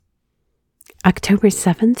October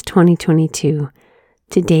 7th, 2022.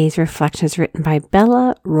 Today's reflection is written by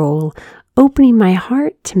Bella Roll, opening my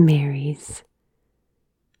heart to Mary's.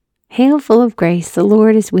 Hail, full of grace, the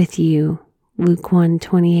Lord is with you. Luke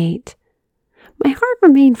 1:28. My heart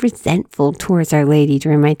remained resentful towards Our Lady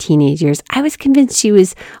during my teenage years. I was convinced she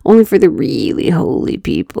was only for the really holy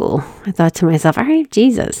people. I thought to myself, I have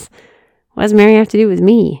Jesus. What does Mary have to do with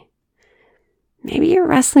me? Maybe you're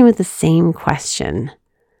wrestling with the same question.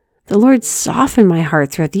 The Lord softened my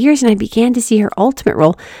heart throughout the years, and I began to see her ultimate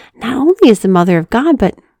role not only as the mother of God,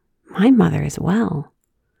 but my mother as well.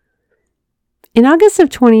 In August of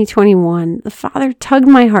 2021, the Father tugged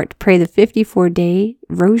my heart to pray the 54-day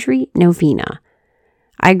Rosary Novena.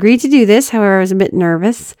 I agreed to do this, however, I was a bit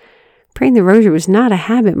nervous. Praying the Rosary was not a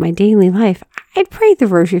habit in my daily life. I'd prayed the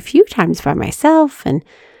Rosary a few times by myself and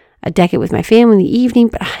a decade with my family in the evening,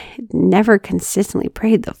 but I had never consistently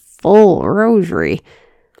prayed the full Rosary.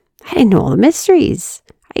 I didn't know all the mysteries.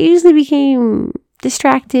 I usually became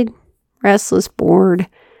distracted, restless, bored.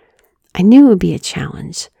 I knew it would be a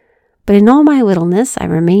challenge, but in all my littleness, I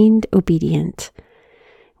remained obedient.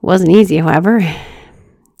 It wasn't easy, however.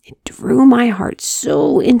 It drew my heart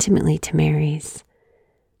so intimately to Mary's.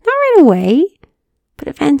 Not right away, but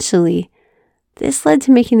eventually, this led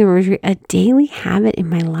to making the Rosary a daily habit in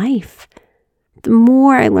my life. The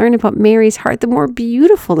more I learned about Mary's heart, the more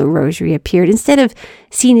beautiful the Rosary appeared, instead of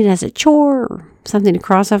seeing it as a chore or something to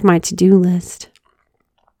cross off my to-do list.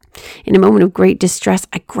 In a moment of great distress,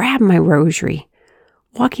 I grabbed my Rosary.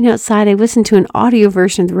 Walking outside, I listened to an audio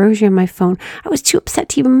version of the Rosary on my phone. I was too upset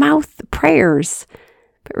to even mouth the prayers,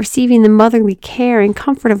 but receiving the motherly care and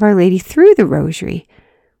comfort of Our Lady through the Rosary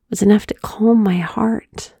was enough to calm my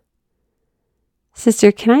heart.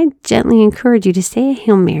 Sister, can I gently encourage you to say a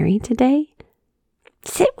Hail Mary today?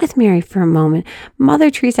 Sit with Mary for a moment. Mother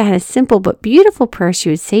Teresa had a simple but beautiful prayer she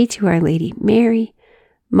would say to Our Lady. Mary,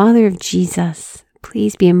 Mother of Jesus,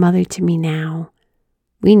 please be a mother to me now.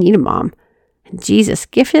 We need a mom, and Jesus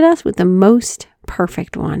gifted us with the most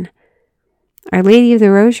perfect one. Our Lady of the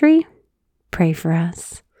Rosary, pray for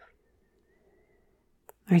us.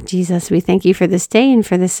 Lord Jesus, we thank you for this day and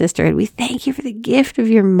for this sisterhood. We thank you for the gift of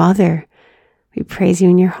your mother. We praise you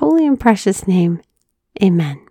in your holy and precious name. Amen.